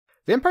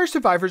Vampire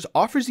Survivors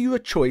offers you a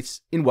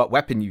choice in what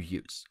weapon you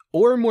use,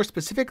 or more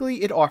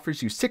specifically, it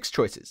offers you 6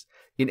 choices.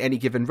 In any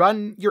given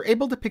run, you're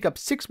able to pick up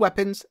 6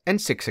 weapons and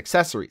 6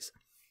 accessories.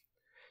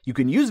 You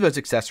can use those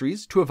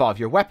accessories to evolve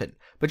your weapon,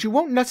 but you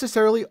won't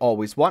necessarily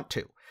always want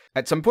to.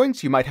 At some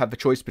points, you might have the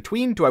choice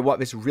between, do I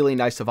want this really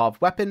nice evolved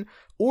weapon,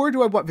 or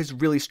do I want this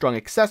really strong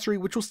accessory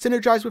which will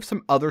synergize with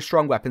some other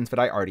strong weapons that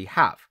I already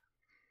have.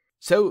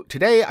 So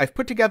today, I've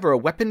put together a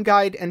weapon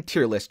guide and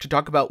tier list to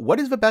talk about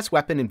what is the best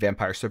weapon in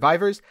Vampire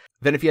Survivors.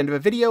 Then at the end of the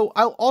video,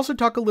 I'll also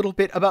talk a little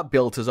bit about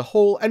builds as a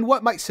whole and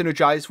what might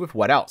synergize with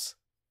what else.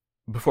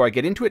 Before I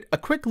get into it, a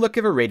quick look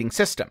at the rating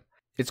system.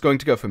 It's going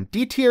to go from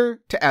D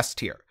tier to S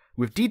tier,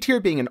 with D tier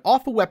being an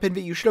awful weapon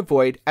that you should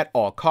avoid at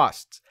all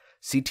costs,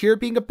 C tier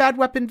being a bad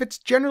weapon that's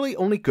generally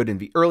only good in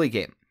the early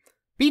game,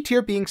 B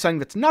tier being something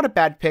that's not a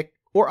bad pick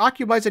or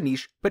occupies a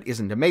niche but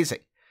isn't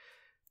amazing.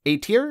 A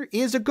tier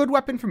is a good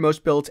weapon for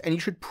most builds and you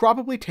should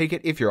probably take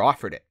it if you're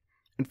offered it.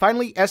 And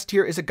finally, S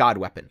tier is a god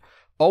weapon.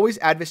 Always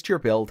add this to your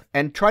build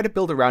and try to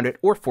build around it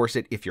or force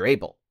it if you're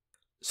able.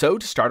 So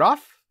to start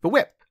off, the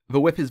whip. The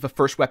whip is the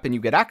first weapon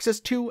you get access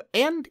to,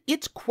 and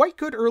it's quite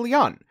good early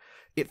on.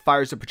 It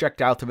fires a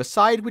projectile to the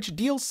side which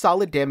deals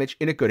solid damage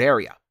in a good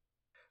area.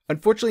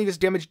 Unfortunately, this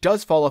damage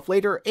does fall off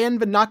later,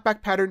 and the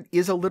knockback pattern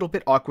is a little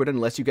bit awkward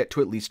unless you get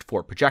to at least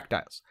 4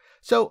 projectiles.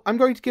 So I'm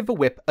going to give the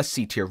whip a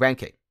C tier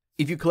ranking.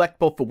 If you collect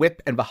both the whip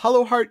and the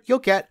hollow heart, you'll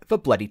get the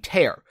Bloody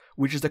Tear,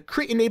 which is a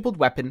crit-enabled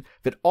weapon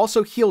that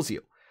also heals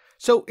you.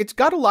 So it's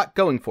got a lot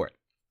going for it.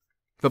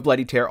 The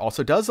Bloody Tear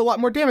also does a lot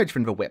more damage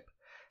than the whip.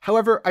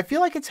 However, I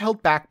feel like it's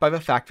held back by the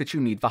fact that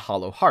you need the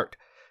hollow heart.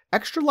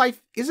 Extra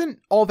life isn't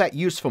all that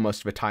useful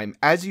most of the time,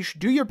 as you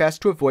should do your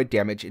best to avoid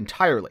damage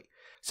entirely.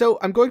 So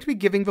I'm going to be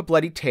giving the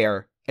Bloody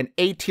Tear an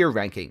A tier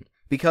ranking,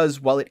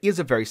 because while it is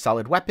a very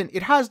solid weapon,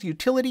 it has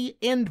utility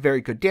and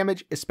very good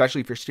damage,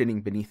 especially if you're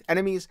standing beneath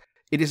enemies.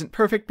 It isn't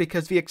perfect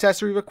because the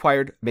accessory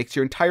required makes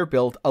your entire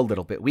build a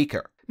little bit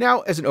weaker. Now,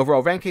 as an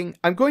overall ranking,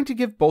 I'm going to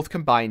give both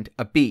combined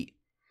a B.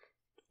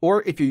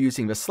 Or if you're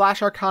using the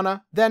Slash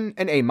Arcana, then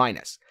an A-.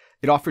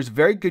 It offers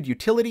very good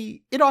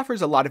utility, it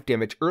offers a lot of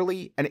damage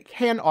early, and it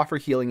can offer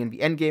healing in the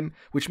endgame,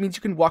 which means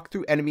you can walk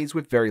through enemies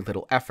with very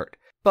little effort.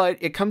 But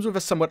it comes with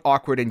a somewhat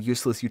awkward and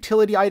useless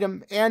utility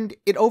item, and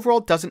it overall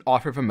doesn't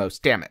offer the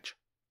most damage.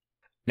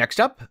 Next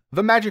up,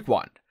 the Magic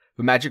Wand.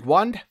 The Magic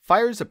Wand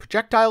fires a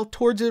projectile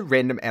towards a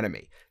random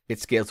enemy. It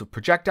scales with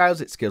projectiles,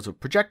 it scales with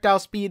projectile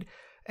speed,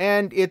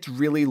 and it's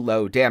really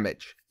low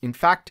damage. In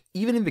fact,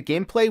 even in the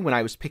gameplay when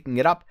I was picking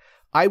it up,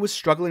 I was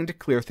struggling to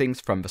clear things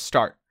from the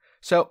start.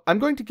 So I'm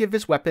going to give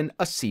this weapon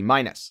a C-.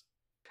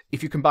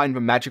 If you combine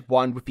the Magic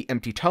Wand with the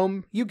Empty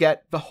Tome, you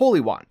get the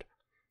Holy Wand.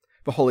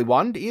 The Holy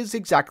Wand is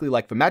exactly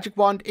like the Magic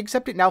Wand,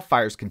 except it now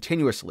fires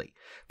continuously.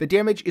 The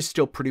damage is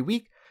still pretty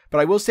weak, but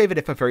I will say that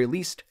at the very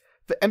least,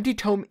 the Empty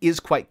Tome is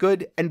quite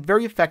good and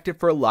very effective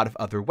for a lot of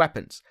other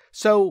weapons,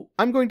 so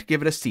I'm going to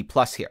give it a C+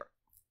 here.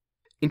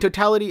 In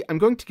totality, I'm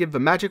going to give the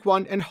Magic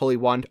Wand and Holy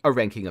Wand a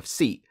ranking of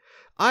C.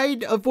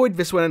 I'd avoid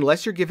this one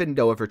unless you're given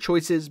no other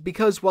choices,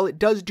 because while it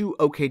does do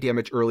okay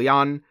damage early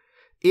on,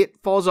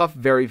 it falls off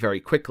very, very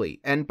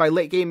quickly, and by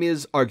late game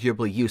is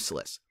arguably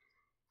useless.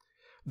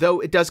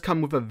 Though it does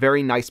come with a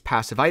very nice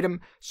passive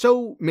item,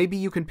 so maybe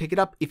you can pick it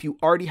up if you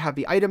already have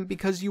the item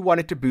because you want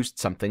it to boost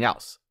something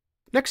else.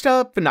 Next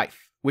up, the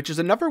Knife, which is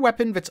another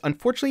weapon that's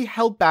unfortunately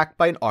held back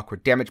by an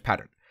awkward damage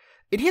pattern.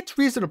 It hits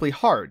reasonably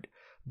hard,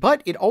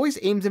 but it always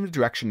aims in the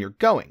direction you're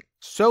going,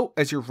 so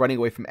as you're running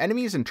away from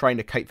enemies and trying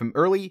to kite them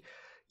early,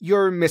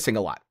 you're missing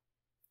a lot.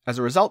 As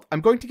a result,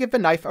 I'm going to give the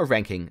Knife a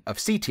ranking of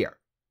C tier.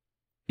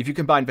 If you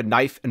combine the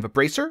Knife and the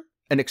Bracer,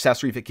 an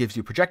accessory that gives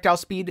you projectile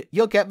speed,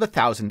 you'll get the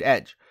Thousand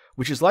Edge,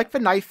 which is like the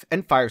Knife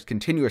and fires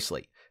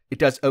continuously. It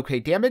does okay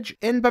damage,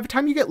 and by the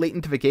time you get late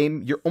into the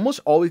game, you're almost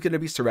always going to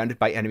be surrounded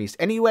by enemies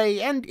anyway,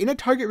 and in a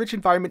target-rich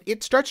environment,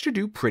 it starts to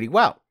do pretty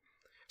well.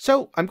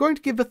 So I'm going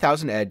to give the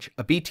Thousand Edge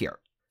a B tier.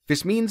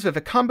 This means that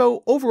the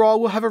combo overall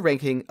will have a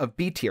ranking of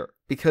B tier,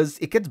 because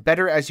it gets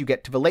better as you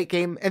get to the late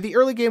game, and the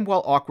early game,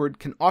 while awkward,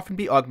 can often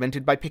be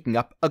augmented by picking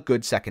up a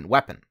good second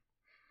weapon.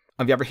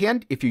 On the other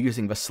hand, if you're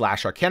using the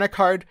Slash Arcana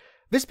card,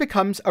 this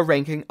becomes a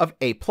ranking of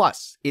A+.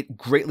 It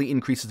greatly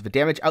increases the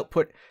damage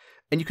output,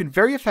 and you can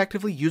very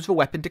effectively use the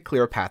weapon to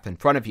clear a path in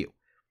front of you.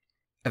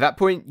 At that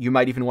point, you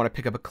might even want to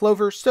pick up a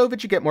Clover so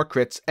that you get more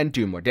crits and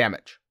do more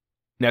damage.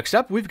 Next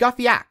up, we've got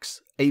the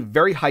Axe, a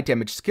very high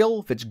damage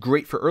skill that's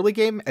great for early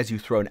game. As you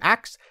throw an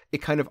axe,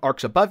 it kind of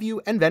arcs above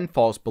you and then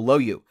falls below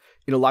you.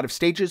 In a lot of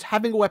stages,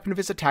 having a weapon of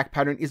this attack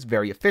pattern is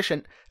very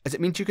efficient, as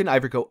it means you can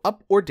either go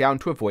up or down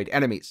to avoid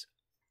enemies.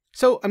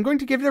 So I'm going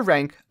to give it a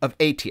rank of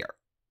A tier.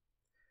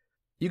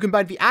 You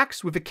combine the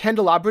axe with the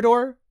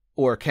Candelabrador,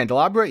 or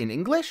Candelabra in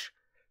English,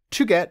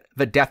 to get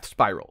the Death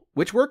Spiral,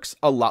 which works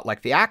a lot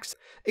like the axe,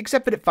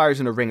 except that it fires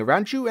in a ring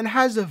around you and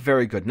has a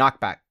very good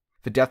knockback.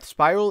 The Death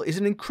Spiral is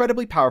an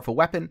incredibly powerful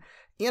weapon,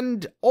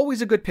 and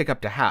always a good pickup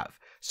to have,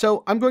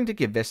 so I'm going to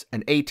give this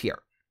an A tier.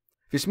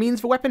 This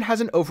means the weapon has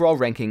an overall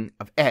ranking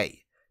of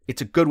A.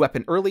 It's a good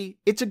weapon early,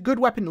 it's a good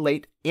weapon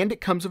late, and it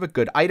comes with a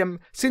good item,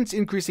 since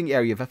increasing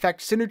area of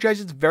effect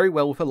synergizes very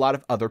well with a lot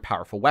of other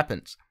powerful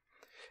weapons.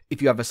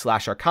 If you have a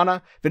Slash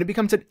Arcana, then it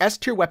becomes an S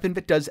tier weapon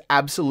that does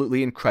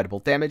absolutely incredible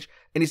damage,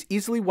 and is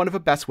easily one of the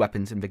best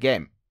weapons in the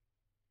game.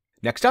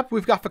 Next up,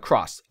 we've got the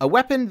Cross, a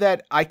weapon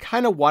that I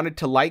kinda wanted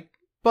to like,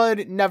 but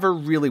it never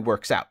really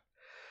works out.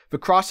 The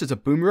Cross is a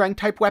boomerang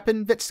type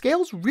weapon that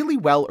scales really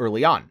well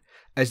early on.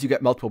 As you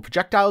get multiple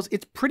projectiles,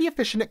 it's pretty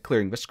efficient at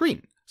clearing the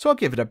screen, so I'll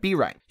give it a B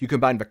rank. You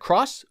combine the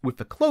Cross with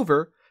the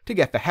Clover to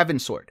get the Heaven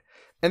Sword.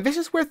 And this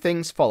is where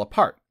things fall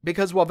apart,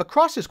 because while the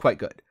Cross is quite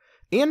good,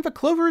 and the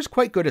Clover is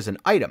quite good as an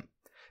item,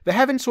 the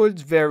Heaven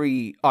Sword's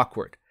very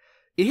awkward.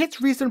 It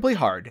hits reasonably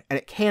hard, and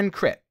it can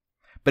crit,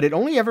 but it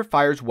only ever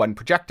fires one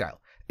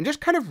projectile, and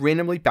just kind of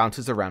randomly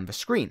bounces around the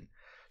screen.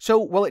 So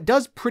while it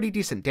does pretty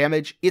decent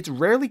damage, it's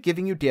rarely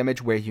giving you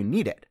damage where you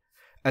need it.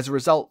 As a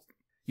result,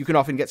 you can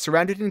often get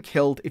surrounded and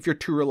killed if you're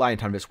too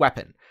reliant on this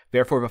weapon.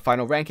 Therefore, the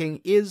final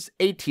ranking is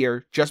A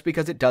tier just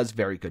because it does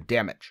very good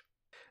damage.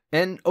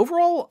 And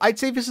overall, I'd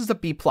say this is a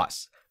B+.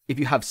 If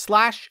you have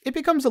Slash, it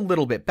becomes a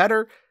little bit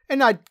better,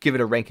 and I'd give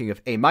it a ranking of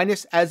A-,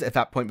 as at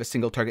that point the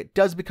single target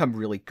does become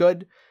really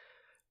good.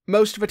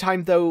 Most of the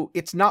time, though,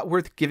 it's not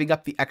worth giving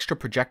up the extra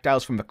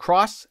projectiles from the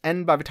Cross,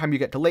 and by the time you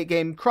get to late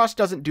game, Cross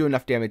doesn't do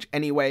enough damage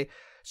anyway,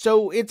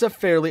 so it's a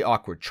fairly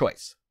awkward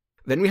choice.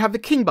 Then we have the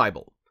King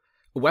Bible,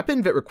 a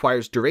weapon that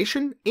requires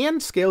duration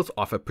and scales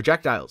off of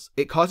projectiles.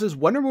 It causes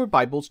one or more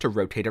Bibles to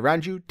rotate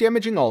around you,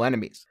 damaging all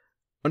enemies.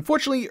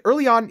 Unfortunately,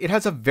 early on, it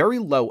has a very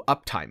low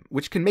uptime,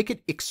 which can make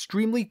it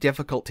extremely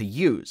difficult to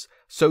use,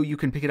 so you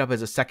can pick it up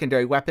as a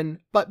secondary weapon,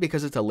 but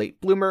because it's a late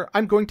bloomer,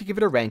 I'm going to give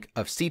it a rank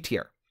of C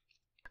tier.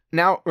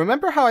 Now,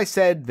 remember how I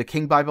said the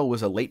King Bible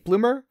was a late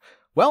bloomer?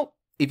 Well,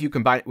 if you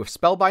combine it with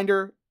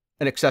Spellbinder,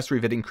 an accessory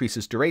that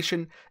increases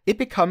duration, it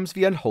becomes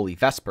the Unholy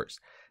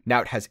Vespers.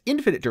 Now it has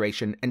infinite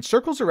duration and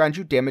circles around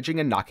you, damaging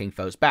and knocking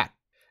foes back.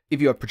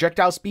 If you have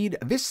projectile speed,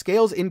 this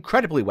scales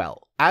incredibly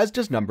well, as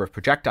does number of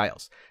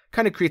projectiles.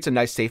 Kinda creates a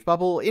nice safe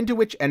bubble into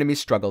which enemies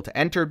struggle to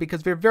enter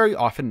because they're very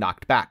often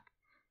knocked back.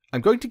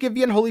 I'm going to give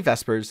the Unholy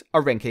Vespers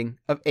a ranking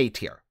of A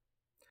tier.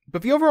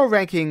 But the overall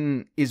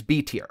ranking is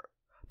B tier,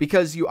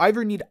 because you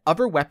either need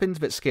other weapons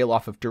that scale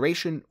off of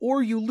duration,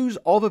 or you lose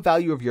all the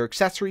value of your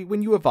accessory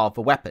when you evolve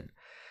a weapon.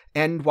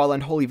 And while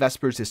Unholy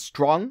Vespers is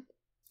strong,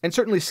 and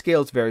certainly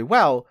scales very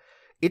well,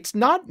 it's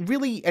not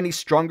really any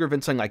stronger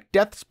than something like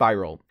Death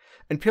Spiral,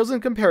 and pales in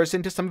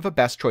comparison to some of the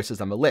best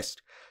choices on the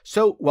list.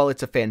 So while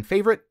it's a fan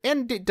favorite,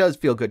 and it does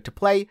feel good to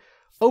play,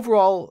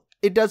 overall,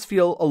 it does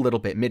feel a little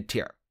bit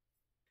mid-tier.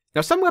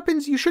 Now some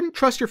weapons you shouldn't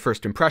trust your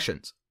first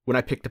impressions. When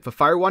I picked up the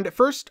Fire Wand at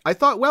first, I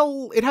thought,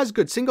 well, it has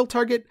good single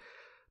target,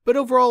 but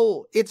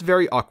overall, it's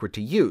very awkward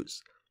to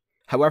use.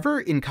 However,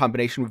 in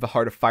combination with the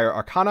Heart of Fire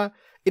Arcana,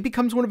 it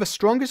becomes one of the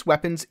strongest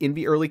weapons in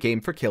the early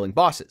game for killing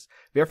bosses.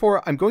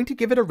 Therefore, I'm going to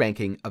give it a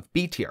ranking of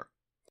B tier.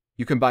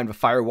 You combine the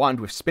Fire Wand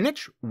with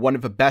Spinach, one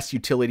of the best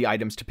utility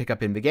items to pick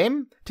up in the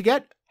game, to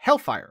get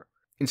Hellfire.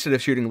 Instead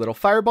of shooting little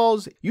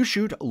fireballs, you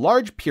shoot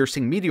large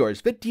piercing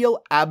meteors that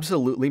deal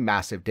absolutely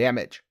massive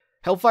damage.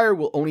 Hellfire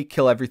will only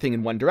kill everything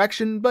in one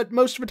direction, but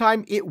most of the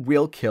time it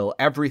will kill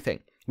everything,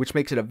 which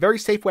makes it a very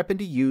safe weapon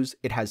to use.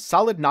 It has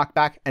solid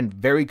knockback and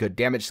very good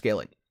damage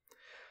scaling.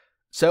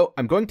 So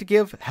I'm going to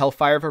give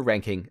Hellfire a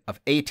ranking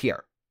of A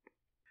tier.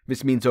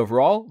 This means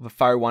overall, the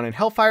Fire Wand in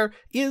Hellfire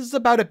is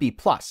about a B+,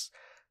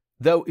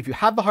 though if you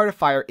have the Heart of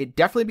Fire, it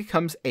definitely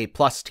becomes A+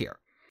 tier.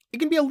 It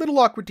can be a little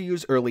awkward to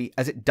use early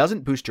as it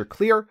doesn't boost your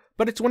clear,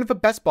 but it's one of the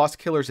best boss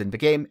killers in the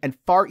game and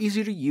far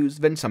easier to use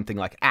than something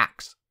like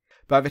Axe.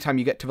 By the time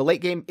you get to the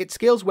late game, it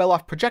scales well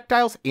off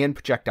projectiles and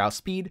projectile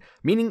speed,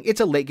 meaning it's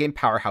a late game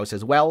powerhouse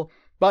as well,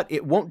 but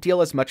it won't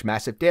deal as much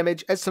massive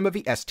damage as some of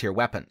the S tier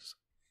weapons.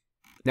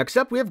 Next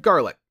up we have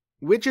Garlic,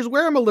 which is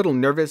where I'm a little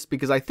nervous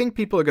because I think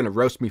people are going to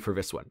roast me for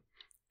this one.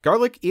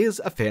 Garlic is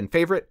a fan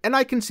favorite, and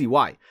I can see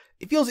why.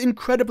 It feels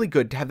incredibly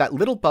good to have that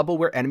little bubble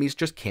where enemies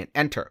just can't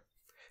enter.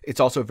 It's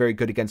also very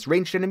good against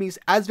ranged enemies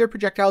as their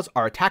projectiles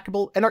are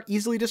attackable and are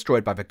easily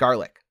destroyed by the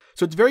Garlic.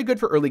 So it's very good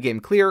for early game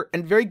clear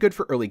and very good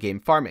for early game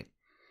farming.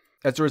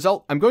 As a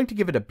result, I'm going to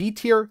give it a B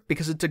tier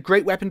because it's a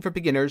great weapon for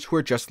beginners who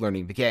are just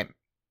learning the game.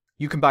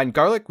 You combine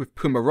Garlic with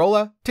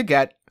Pumarola to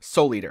get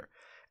Soul Eater,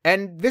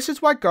 and this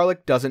is why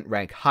Garlic doesn't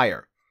rank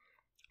higher.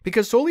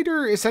 Because Soul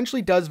Eater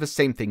essentially does the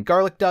same thing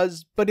Garlic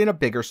does, but in a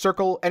bigger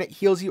circle, and it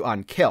heals you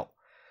on kill.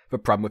 The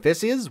problem with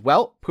this is,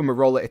 well,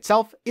 Pumarola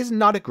itself is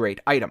not a great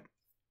item.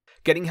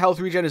 Getting health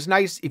regen is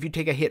nice if you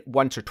take a hit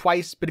once or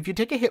twice, but if you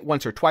take a hit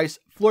once or twice,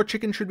 Floor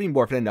Chicken should be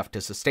more than enough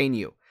to sustain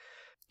you.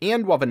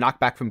 And while the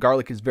knockback from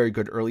Garlic is very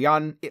good early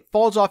on, it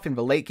falls off in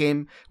the late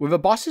game, where the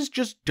bosses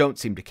just don't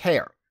seem to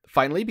care.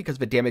 Finally, because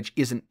the damage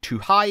isn't too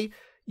high,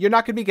 you're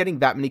not going to be getting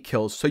that many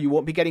kills, so you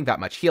won't be getting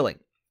that much healing.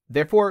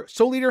 Therefore,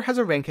 Soul Eater has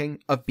a ranking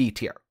of B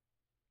tier.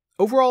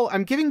 Overall,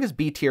 I'm giving this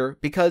B tier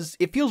because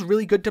it feels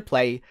really good to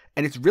play,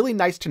 and it's really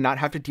nice to not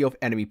have to deal with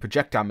enemy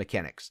projectile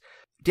mechanics.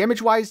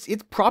 Damage-wise,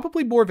 it's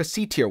probably more of a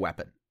C tier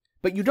weapon,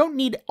 but you don't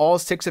need all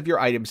 6 of your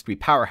items to be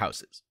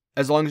powerhouses.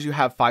 As long as you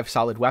have 5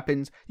 solid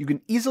weapons, you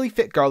can easily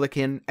fit garlic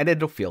in and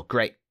it'll feel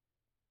great.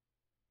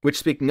 Which,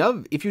 speaking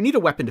of, if you need a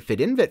weapon to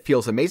fit in that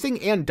feels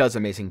amazing and does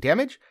amazing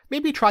damage,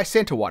 maybe try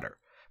Santa Water.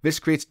 This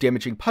creates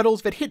damaging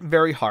puddles that hit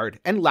very hard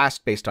and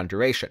last based on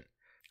duration.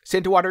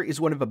 Santa Water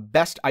is one of the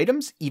best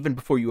items even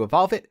before you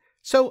evolve it,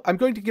 so I'm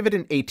going to give it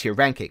an A tier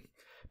ranking.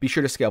 Be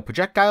sure to scale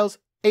projectiles,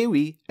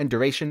 AoE, and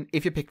duration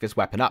if you pick this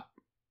weapon up.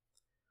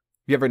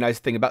 The other nice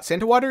thing about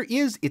Santa Water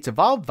is it's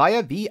evolved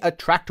via the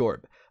Attract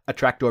Orb.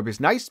 Attract Orb is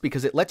nice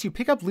because it lets you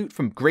pick up loot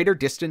from greater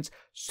distance,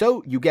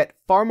 so you get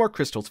far more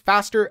crystals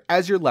faster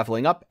as you're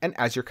leveling up and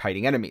as you're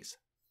kiting enemies.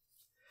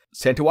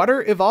 Santa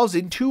Water evolves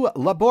into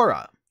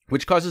Borra,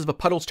 which causes the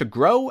puddles to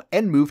grow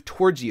and move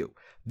towards you.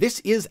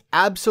 This is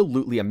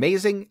absolutely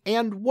amazing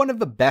and one of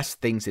the best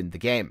things in the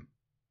game.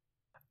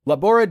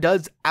 Borra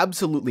does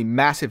absolutely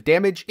massive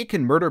damage, it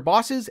can murder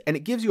bosses, and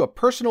it gives you a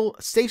personal,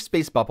 safe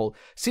space bubble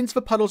since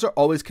the puddles are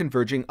always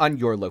converging on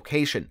your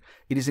location.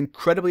 It is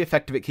incredibly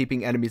effective at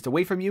keeping enemies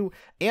away from you,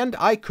 and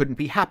I couldn't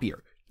be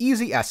happier.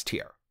 Easy S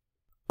tier.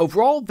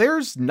 Overall,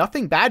 there's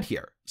nothing bad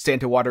here.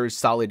 Santa Water is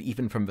solid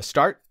even from the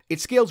start.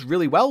 It scales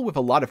really well with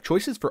a lot of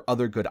choices for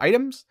other good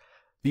items.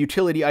 The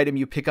utility item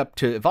you pick up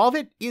to evolve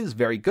it is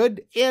very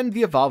good, and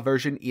the evolved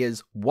version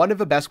is one of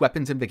the best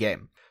weapons in the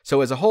game.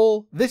 So as a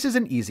whole, this is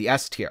an easy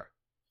S tier.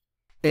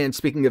 And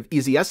speaking of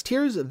easy S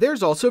tiers,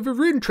 there's also the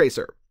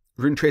Runetracer.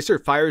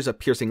 Runetracer fires a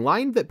piercing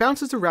line that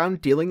bounces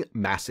around dealing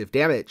massive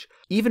damage.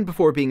 Even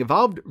before being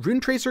evolved,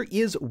 Runetracer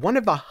is one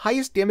of the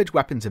highest damage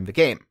weapons in the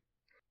game.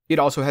 It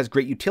also has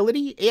great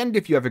utility, and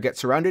if you ever get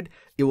surrounded,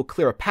 it will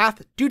clear a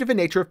path due to the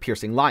nature of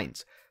piercing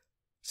lines.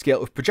 Scale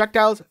it with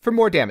projectiles for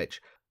more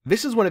damage.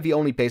 This is one of the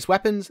only base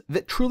weapons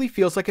that truly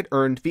feels like it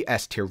earned the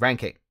S tier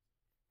ranking.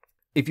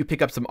 If you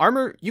pick up some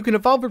armor, you can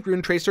evolve a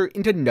Runetracer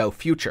into No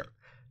Future.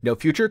 No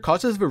Future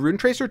causes the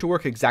Runetracer to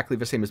work exactly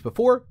the same as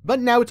before, but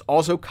now it's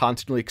also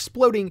constantly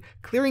exploding,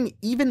 clearing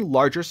even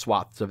larger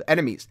swaths of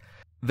enemies.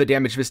 The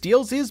damage this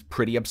deals is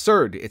pretty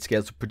absurd. It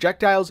scales with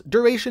projectiles,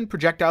 duration,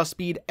 projectile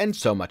speed, and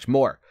so much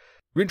more.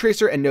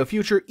 Runetracer and No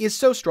Future is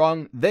so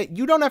strong that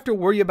you don't have to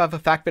worry about the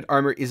fact that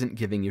armor isn't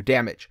giving you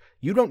damage.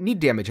 You don't need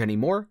damage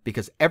anymore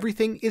because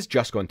everything is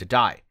just going to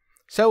die.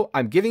 So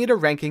I'm giving it a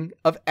ranking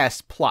of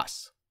S+.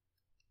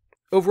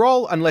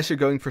 Overall, unless you're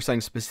going for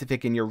something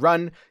specific in your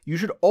run, you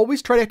should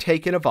always try to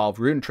take and evolve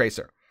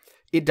Runetracer.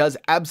 It does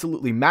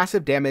absolutely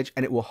massive damage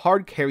and it will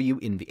hard carry you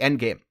in the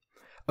endgame.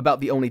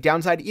 About the only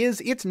downside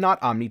is it's not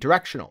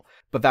omnidirectional,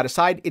 but that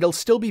aside, it'll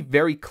still be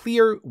very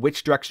clear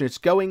which direction it's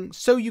going,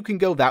 so you can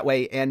go that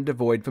way and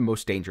avoid the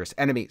most dangerous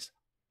enemies.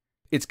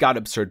 It's got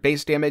absurd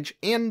base damage,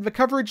 and the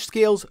coverage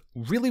scales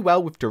really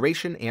well with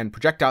duration and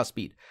projectile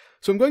speed,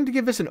 so I'm going to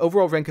give this an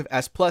overall rank of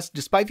S+,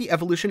 despite the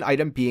evolution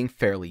item being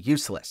fairly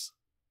useless.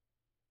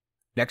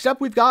 Next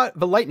up, we've got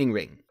the Lightning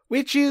Ring,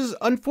 which is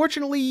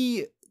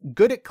unfortunately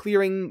good at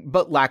clearing,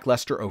 but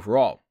lackluster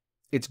overall.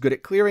 It's good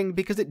at clearing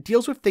because it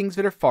deals with things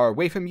that are far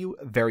away from you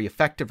very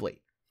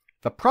effectively.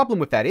 The problem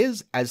with that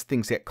is, as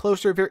things get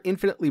closer, they're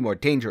infinitely more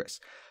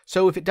dangerous.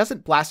 So if it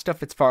doesn't blast stuff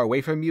that's far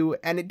away from you,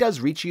 and it does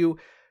reach you,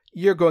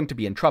 you're going to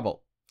be in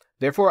trouble.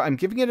 Therefore, I'm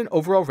giving it an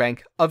overall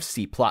rank of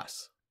C+.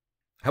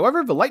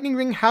 However, the Lightning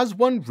Ring has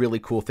one really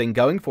cool thing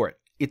going for it.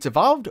 It's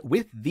evolved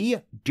with the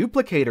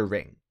Duplicator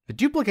Ring. The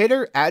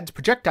Duplicator adds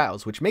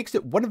projectiles, which makes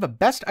it one of the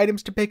best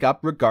items to pick up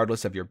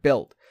regardless of your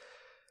build.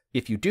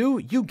 If you do,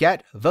 you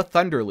get the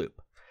Thunder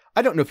Loop.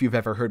 I don't know if you've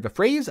ever heard the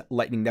phrase,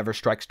 lightning never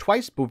strikes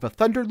twice, but with a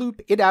Thunder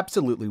Loop, it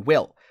absolutely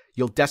will.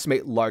 You'll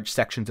decimate large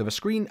sections of a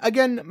screen,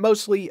 again,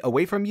 mostly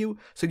away from you,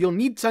 so you'll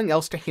need something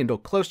else to handle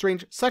close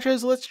range, such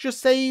as, let's just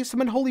say, some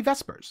Unholy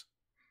Vespers.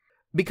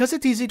 Because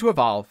it's easy to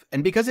evolve,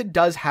 and because it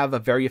does have a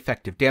very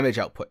effective damage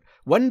output,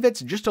 one that's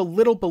just a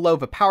little below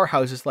the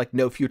powerhouses like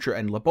No Future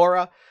and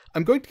Borra,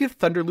 I'm going to give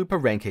Thunder Loop a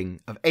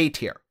ranking of A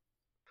tier.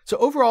 So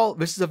overall,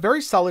 this is a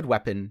very solid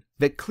weapon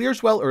that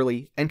clears well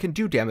early and can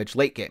do damage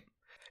late game.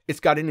 It's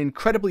got an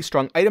incredibly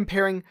strong item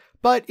pairing,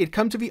 but it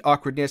comes with the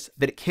awkwardness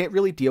that it can't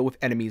really deal with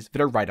enemies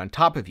that are right on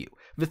top of you,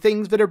 the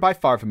things that are by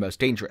far the most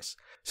dangerous.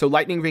 So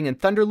Lightning Ring and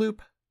Thunder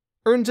Loop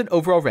earns an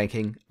overall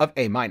ranking of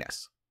A-.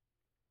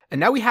 And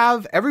now we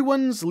have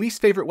everyone's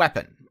least favorite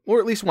weapon, or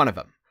at least one of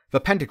them, the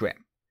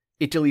Pentagram.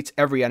 It deletes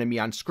every enemy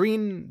on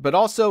screen, but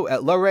also,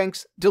 at low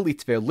ranks,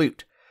 deletes their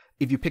loot.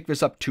 If you pick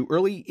this up too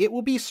early, it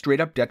will be straight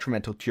up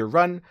detrimental to your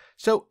run,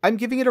 so I'm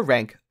giving it a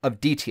rank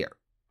of D tier.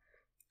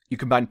 You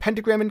combine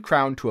Pentagram and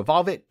Crown to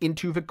evolve it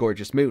into the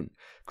Gorgeous Moon.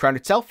 Crown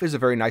itself is a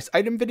very nice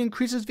item that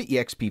increases the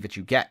EXP that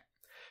you get.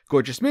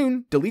 Gorgeous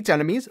Moon deletes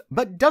enemies,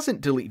 but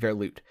doesn't delete their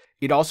loot.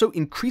 It also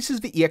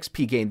increases the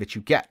EXP gain that you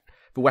get.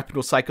 The weapon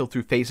will cycle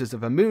through phases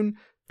of a moon,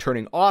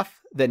 turning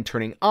off, then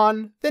turning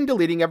on, then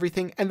deleting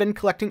everything, and then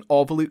collecting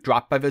all the loot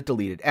dropped by the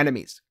deleted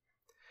enemies.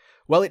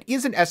 While it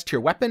is an S tier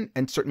weapon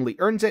and certainly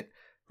earns it,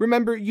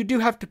 remember you do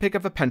have to pick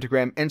up a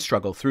Pentagram and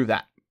struggle through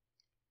that.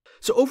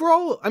 So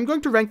overall, I'm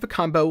going to rank the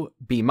combo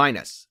B-.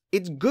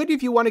 It's good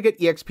if you want to get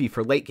EXP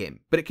for late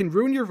game, but it can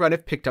ruin your run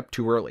if picked up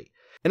too early.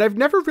 And I've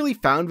never really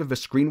found that the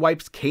screen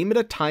wipes came at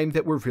a time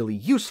that were really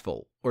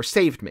useful, or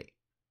saved me.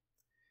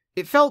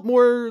 It felt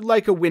more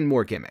like a win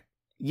more gimmick.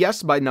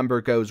 Yes, my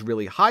number goes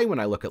really high when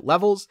I look at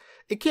levels,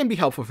 it can be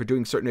helpful for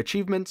doing certain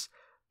achievements,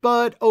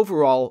 but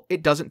overall,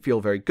 it doesn't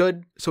feel very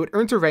good, so it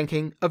earns a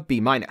ranking of B-.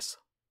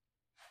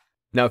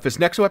 Now with this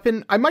next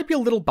weapon, I might be a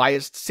little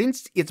biased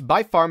since it's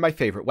by far my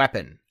favorite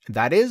weapon.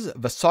 That is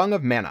the Song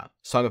of Mana.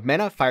 Song of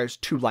Mana fires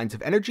 2 lines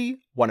of energy,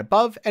 one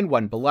above and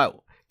one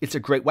below. It's a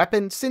great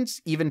weapon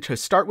since, even to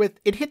start with,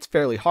 it hits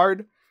fairly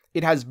hard,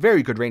 it has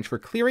very good range for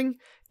clearing,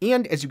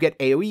 and as you get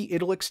AoE,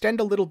 it'll extend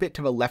a little bit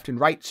to the left and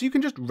right so you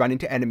can just run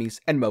into enemies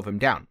and mow them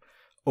down.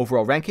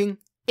 Overall ranking,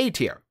 A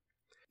tier.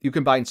 You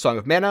combine Song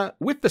of Mana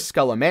with the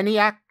Skull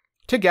Maniac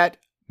to get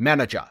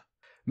Mannajja.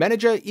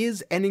 Mannajja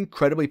is an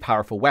incredibly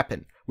powerful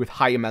weapon. With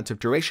high amounts of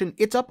duration,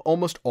 it's up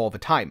almost all the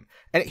time,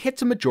 and it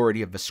hits a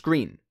majority of the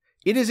screen.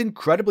 It is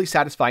incredibly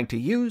satisfying to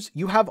use.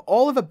 You have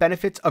all of the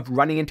benefits of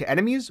running into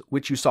enemies,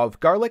 which you saw with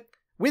Garlic,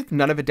 with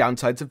none of the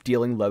downsides of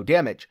dealing low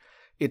damage.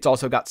 It's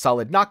also got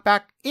solid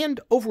knockback, and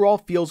overall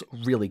feels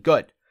really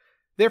good,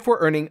 therefore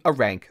earning a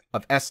rank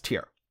of S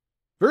tier.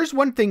 There's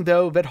one thing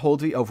though that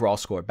holds the overall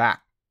score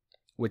back,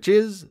 which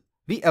is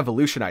the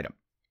evolution item.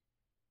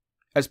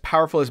 As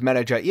powerful as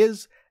Mannajja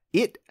is,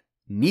 it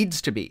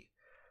needs to be.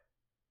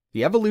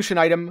 The evolution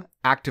item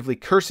actively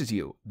curses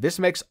you. This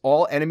makes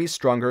all enemies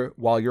stronger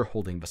while you're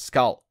holding the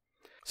skull.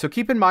 So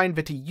keep in mind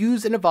that to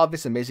use and evolve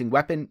this amazing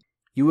weapon,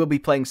 you will be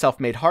playing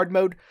self-made hard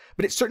mode,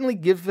 but it certainly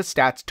gives the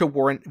stats to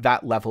warrant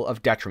that level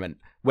of detriment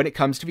when it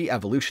comes to the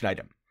evolution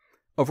item.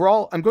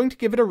 Overall, I'm going to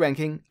give it a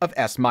ranking of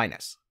S-.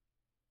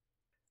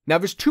 Now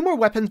there's 2 more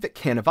weapons that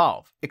can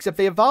evolve, except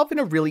they evolve in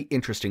a really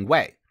interesting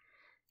way.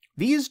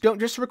 These don't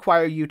just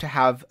require you to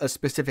have a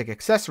specific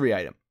accessory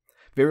item,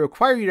 they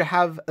require you to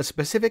have a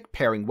specific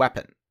pairing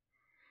weapon.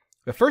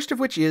 The first of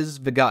which is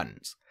the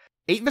guns,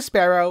 8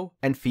 Vespers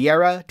and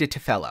Phiera de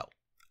Tuphello.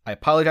 I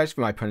apologize for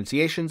my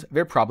pronunciations,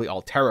 they're probably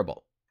all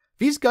terrible.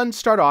 These guns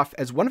start off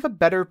as one of the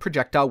better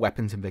projectile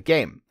weapons in the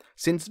game,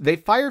 since they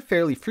fire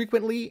fairly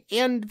frequently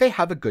and they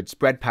have a good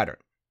spread pattern.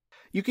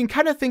 You can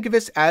kind of think of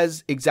this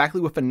as exactly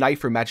what a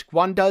knife or magic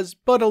wand does,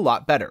 but a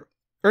lot better,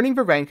 earning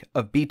the rank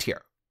of B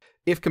tier.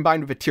 If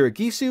combined with a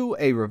Phieraggi,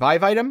 a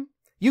revive item,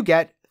 you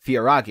get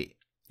Phieraggi.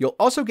 You'll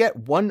also get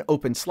 1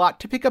 open slot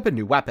to pick up a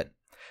new weapon.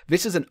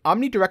 This is an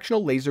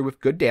omnidirectional laser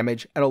with good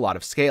damage and a lot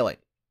of scaling.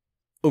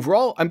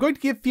 Overall, I'm going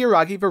to give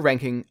Phieraggi the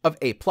ranking of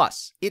A+.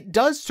 It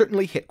does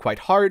certainly hit quite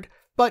hard,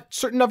 but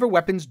certain other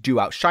weapons do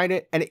outshine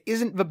it, and it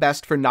isn't the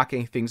best for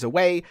knocking things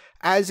away,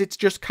 as it's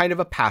just kind of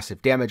a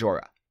passive damage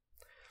aura.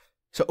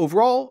 So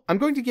overall, I'm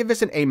going to give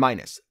this an A-,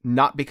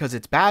 not because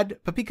it's bad,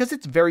 but because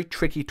it's very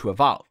tricky to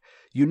evolve.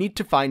 You need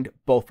to find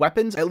both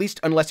weapons, at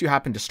least unless you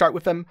happen to start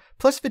with them,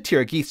 plus the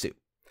Phieraggi.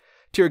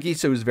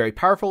 Phieraggi is very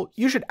powerful,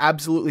 you should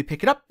absolutely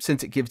pick it up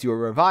since it gives you a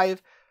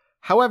revive.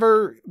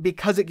 However,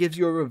 because it gives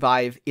you a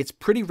revive, it's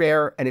pretty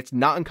rare and it's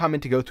not uncommon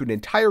to go through an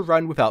entire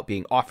run without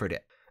being offered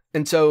it.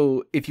 And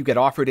so, if you get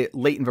offered it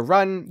late in the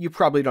run, you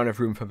probably don't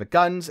have room for the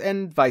guns,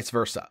 and vice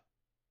versa.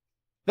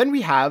 Then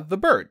we have the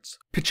birds,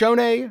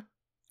 Peachone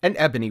and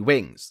Ebony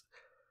wings.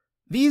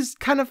 These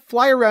kind of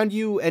fly around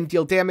you and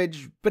deal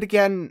damage, but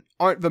again,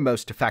 aren't the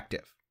most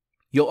effective.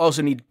 You'll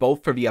also need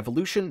both for the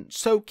evolution,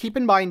 so keep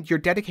in mind you're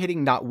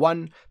dedicating not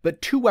 1,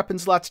 but 2 weapon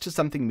slots to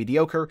something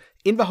mediocre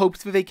in the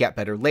hopes that they get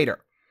better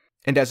later.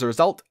 And as a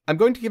result, I'm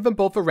going to give them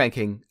both a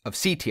ranking of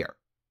C tier.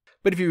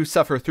 But if you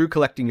suffer through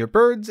collecting your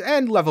birds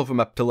and level them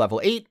up to level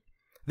 8,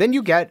 then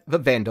you get the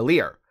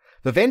Vandalier.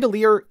 The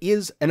Vandalier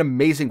is an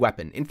amazing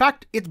weapon. In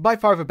fact, it's by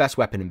far the best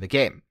weapon in the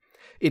game.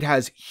 It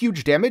has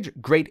huge damage,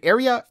 great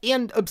area,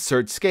 and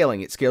absurd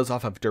scaling. It scales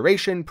off of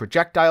duration,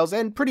 projectiles,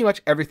 and pretty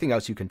much everything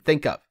else you can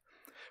think of.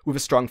 With a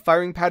strong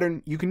firing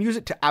pattern, you can use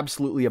it to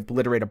absolutely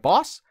obliterate a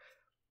boss,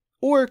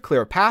 or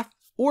clear a path,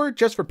 or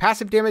just for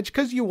passive damage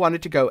because you want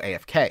it to go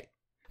AFK.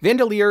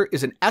 Vandalier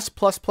is an S++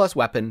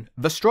 weapon,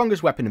 the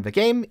strongest weapon in the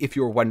game, if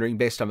you were wondering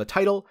based on the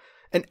title,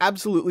 and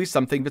absolutely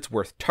something that's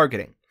worth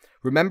targeting.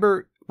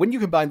 Remember, when you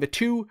combine the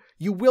 2,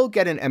 you will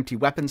get an empty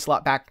weapon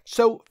slot back,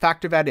 so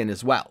factor that in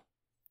as well.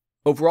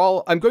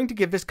 Overall, I'm going to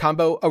give this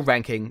combo a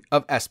ranking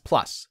of S+.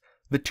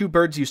 The 2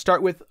 birds you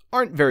start with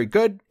aren't very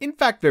good, in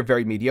fact they're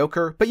very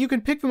mediocre, but you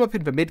can pick them up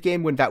in the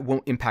mid-game when that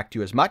won't impact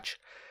you as much.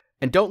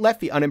 And don't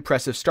let the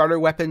unimpressive starter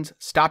weapons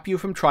stop you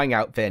from trying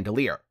out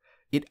Vandalier.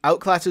 It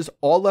outclasses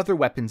all other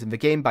weapons in the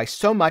game by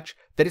so much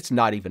that it's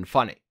not even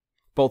funny,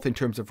 both in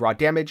terms of raw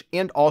damage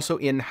and also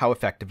in how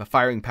effective a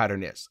firing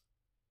pattern is.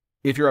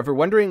 If you're ever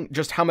wondering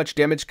just how much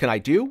damage can I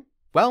do,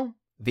 well,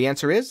 the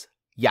answer is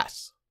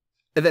yes.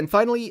 And then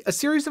finally, a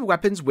series of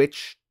weapons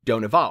which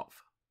don't evolve.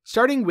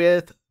 Starting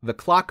with the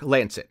Clock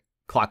Lancet.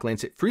 Clock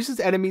Lancet freezes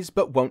enemies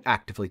but won't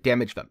actively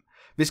damage them.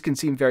 This can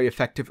seem very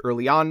effective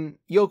early on.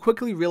 You'll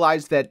quickly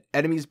realize that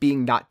enemies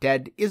being not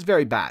dead is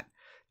very bad.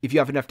 If you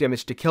have enough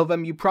damage to kill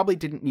them, you probably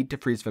didn't need to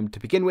freeze them to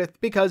begin with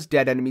because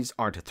dead enemies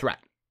aren't a threat.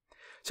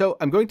 So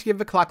I'm going to give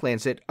the Clock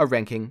Lancet a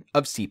ranking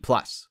of C+.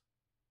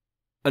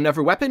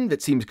 Another weapon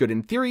that seems good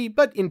in theory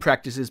but in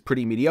practice is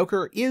pretty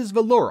mediocre is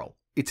the Laurel.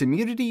 It's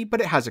immunity,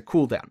 but it has a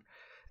cooldown.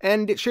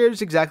 and it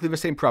shares exactly the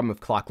same problem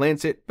with Clock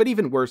Lancet, but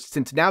even worse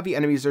since now the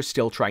enemies are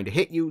still trying to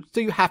hit you,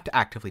 so you have to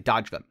actively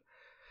dodge them.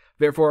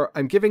 Therefore,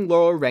 I'm giving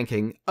Laurel a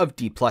ranking of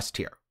D+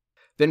 tier.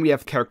 Then we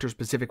have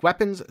character-specific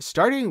weapons,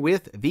 starting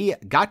with the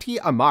Gatti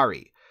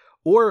Amari,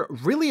 or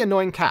Really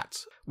Annoying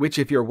Cats, which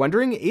if you're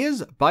wondering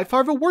is by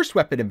far the worst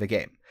weapon in the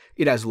game.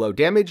 It has low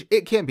damage,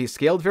 it can't be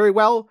scaled very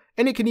well,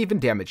 and it can even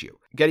damage you.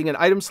 Getting an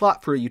item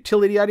slot for a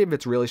utility item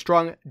that's really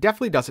strong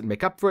definitely doesn't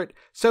make up for it,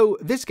 so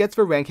this gets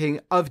the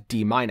ranking of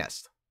D-.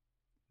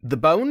 The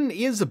Bone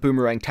is a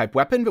boomerang type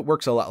weapon that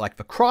works a lot like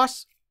the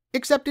Cross,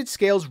 except it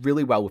scales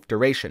really well with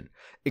duration.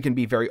 It can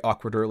be very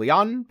awkward early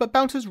on, but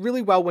bounces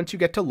really well once you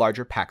get to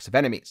larger packs of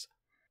enemies.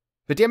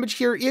 The damage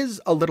here is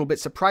a little bit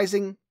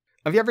surprising.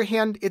 On the other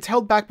hand, it's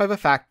held back by the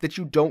fact that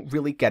you don't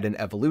really get an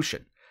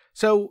evolution,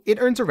 so it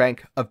earns a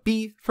rank of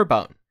B for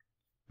Bone.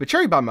 The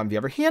Cherry Bomb, on the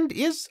other hand,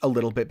 is a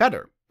little bit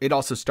better. It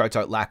also starts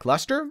out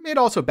lackluster, it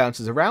also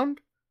bounces around,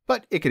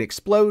 but it can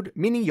explode,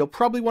 meaning you'll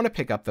probably want to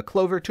pick up the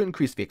Clover to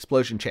increase the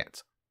explosion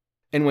chance.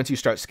 And once you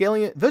start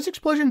scaling it, those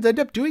explosions end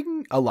up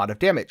doing a lot of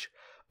damage.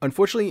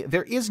 Unfortunately,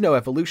 there is no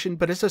evolution,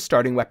 but as a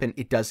starting weapon,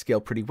 it does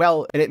scale pretty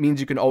well, and it means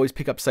you can always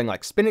pick up something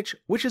like Spinach,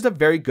 which is a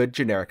very good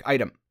generic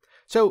item.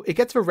 So it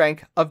gets the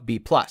rank of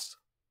B+.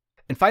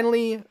 And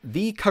finally,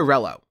 the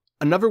Carrello,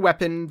 another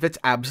weapon that's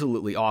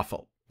absolutely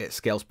awful. It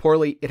scales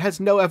poorly, it has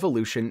no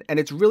evolution, and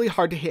it's really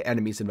hard to hit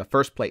enemies in the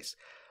first place.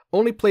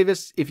 Only play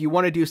this if you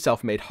want to do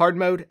self-made hard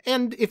mode,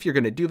 and if you're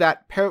going to do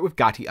that, pair it with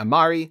Gatti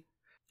Amari.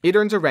 It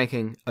earns a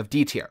ranking of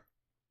D tier.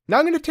 Now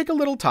I'm going to take a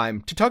little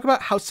time to talk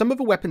about how some of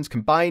the weapons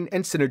combine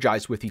and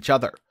synergize with each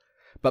other.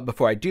 But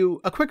before I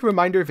do, a quick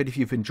reminder that if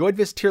you've enjoyed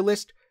this tier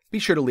list, be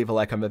sure to leave a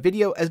like on the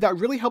video, as that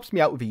really helps me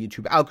out with the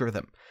YouTube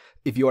algorithm.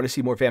 If you want to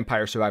see more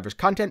Vampire Survivors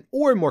content,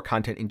 or more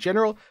content in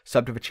general,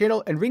 sub to the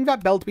channel and ring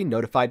that bell to be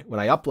notified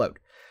when I upload.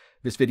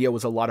 This video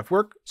was a lot of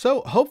work,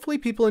 so hopefully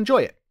people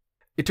enjoy it.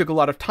 It took a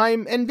lot of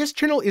time, and this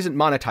channel isn't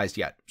monetized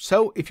yet,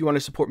 so if you want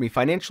to support me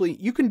financially,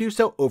 you can do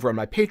so over on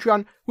my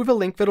Patreon with a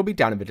link that'll be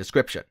down in the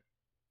description.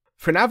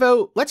 For now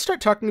though, let's start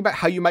talking about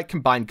how you might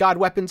combine god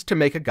weapons to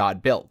make a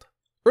god build.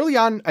 Early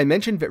on, I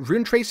mentioned that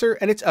Runetracer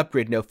and its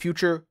upgrade No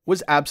Future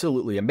was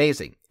absolutely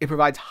amazing. It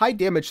provides high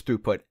damage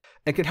throughput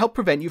and can help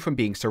prevent you from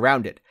being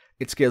surrounded.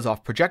 It scales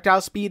off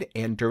projectile speed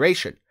and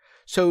duration,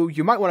 so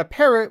you might want to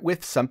pair it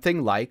with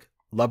something like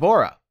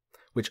Borra,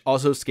 which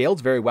also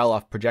scales very well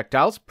off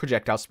projectiles,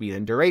 projectile speed,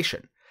 and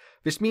duration.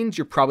 This means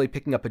you're probably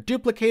picking up a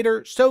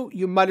duplicator, so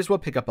you might as well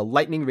pick up a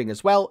lightning ring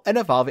as well and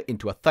evolve it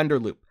into a thunder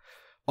loop.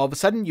 All of a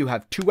sudden, you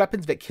have two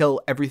weapons that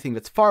kill everything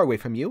that's far away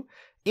from you,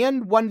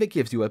 and one that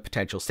gives you a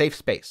potential safe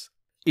space.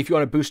 If you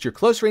want to boost your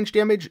close range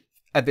damage,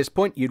 at this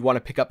point you'd want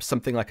to pick up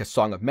something like a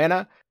Song of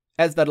Mana,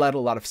 as that'll add a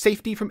lot of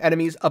safety from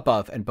enemies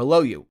above and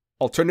below you.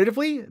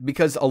 Alternatively,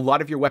 because a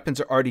lot of your weapons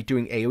are already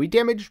doing AoE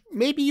damage,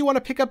 maybe you want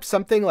to pick up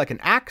something like an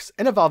axe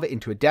and evolve it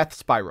into a death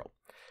spiral.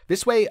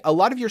 This way, a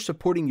lot of your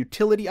supporting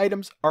utility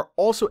items are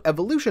also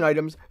evolution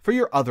items for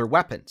your other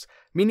weapons,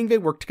 meaning they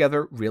work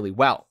together really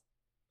well.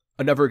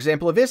 Another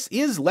example of this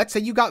is, let's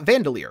say you got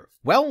Vandalier.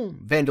 Well,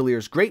 Vandalier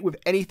is great with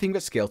anything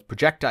that scales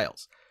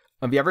projectiles.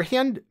 On the other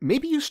hand,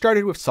 maybe you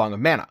started with Song of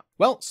Mana.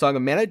 Well, Song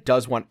of Mana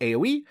does want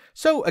AoE,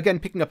 so again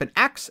picking up an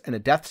axe and a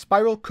death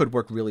spiral could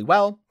work really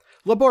well.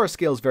 Borra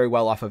scales very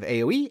well off of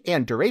AoE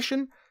and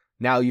duration.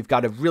 Now you've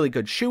got a really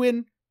good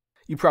shoe-in.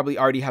 You probably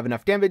already have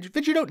enough damage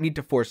that you don't need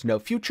to force No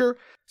Future,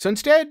 so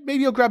instead,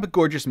 maybe you'll grab a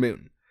Gorgeous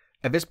Moon.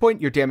 At this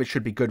point, your damage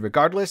should be good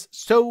regardless,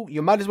 so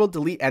you might as well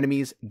delete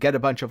enemies, get a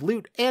bunch of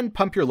loot, and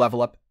pump your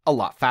level up a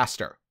lot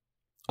faster.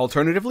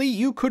 Alternatively,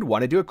 you could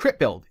want to do a crit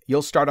build.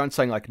 You'll start on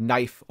something like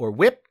Knife or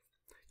Whip,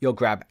 you'll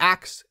grab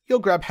Axe, you'll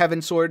grab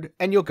Heaven Sword,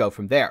 and you'll go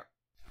from there.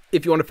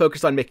 If you want to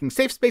focus on making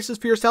safe spaces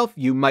for yourself,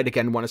 you might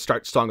again want to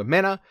start Song of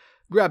Mana,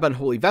 grab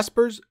Unholy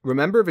Vespers,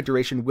 remember the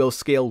duration will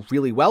scale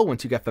really well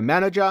once you get the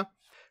Mannajja,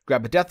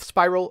 grab a Death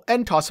Spiral,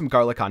 and toss some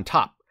Garlic on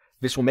top.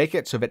 This will make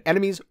it so that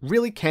enemies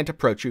really can't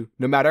approach you,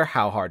 no matter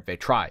how hard they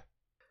try.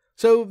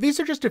 So these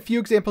are just a few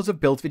examples of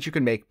builds that you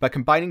can make by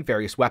combining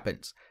various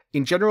weapons.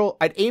 In general,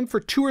 I'd aim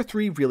for 2 or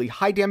 3 really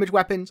high damage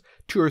weapons,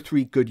 2 or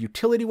 3 good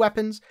utility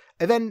weapons,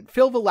 and then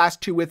fill the last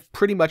 2 with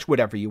pretty much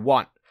whatever you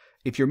want.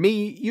 If you're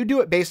me, you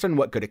do it based on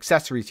what good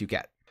accessories you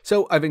get.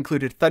 So I've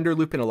included Thunder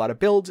Loop in a lot of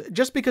builds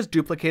just because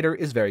Duplicator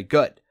is very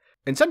good.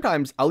 And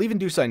sometimes I'll even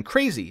do something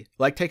crazy,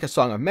 like take a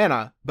Song of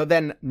Mana, but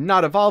then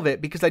not evolve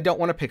it because I don't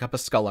want to pick up a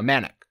Skull of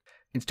Manic.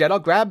 Instead, I'll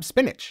grab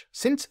Spinach,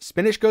 since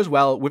Spinach goes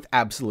well with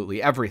absolutely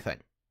everything.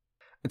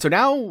 And so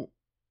now,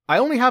 I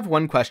only have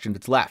one question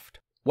that's left.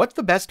 What's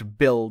the best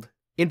build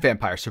in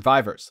Vampire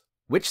Survivors?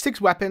 Which 6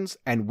 weapons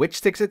and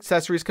which 6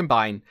 accessories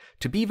combine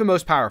to be the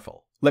most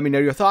powerful? Let me know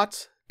your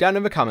thoughts down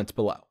in the comments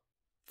below.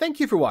 Thank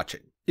you for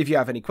watching. If you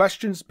have any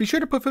questions, be sure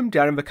to put them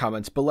down in the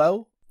comments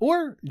below,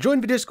 or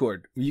join the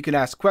Discord, where you can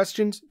ask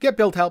questions, get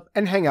build help,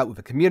 and hang out with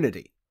the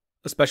community.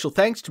 A special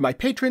thanks to my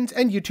patrons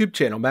and YouTube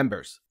channel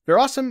members. They're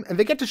awesome, and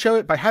they get to show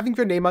it by having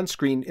their name on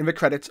screen in the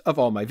credits of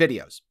all my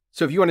videos.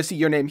 So if you want to see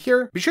your name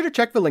here, be sure to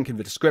check the link in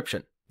the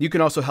description. You can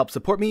also help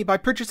support me by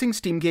purchasing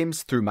Steam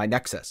games through my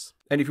Nexus.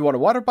 And if you want a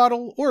water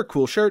bottle or a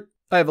cool shirt,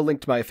 I have a link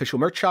to my official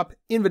merch shop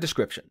in the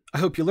description. I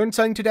hope you learned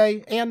something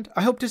today, and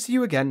I hope to see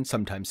you again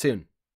sometime soon.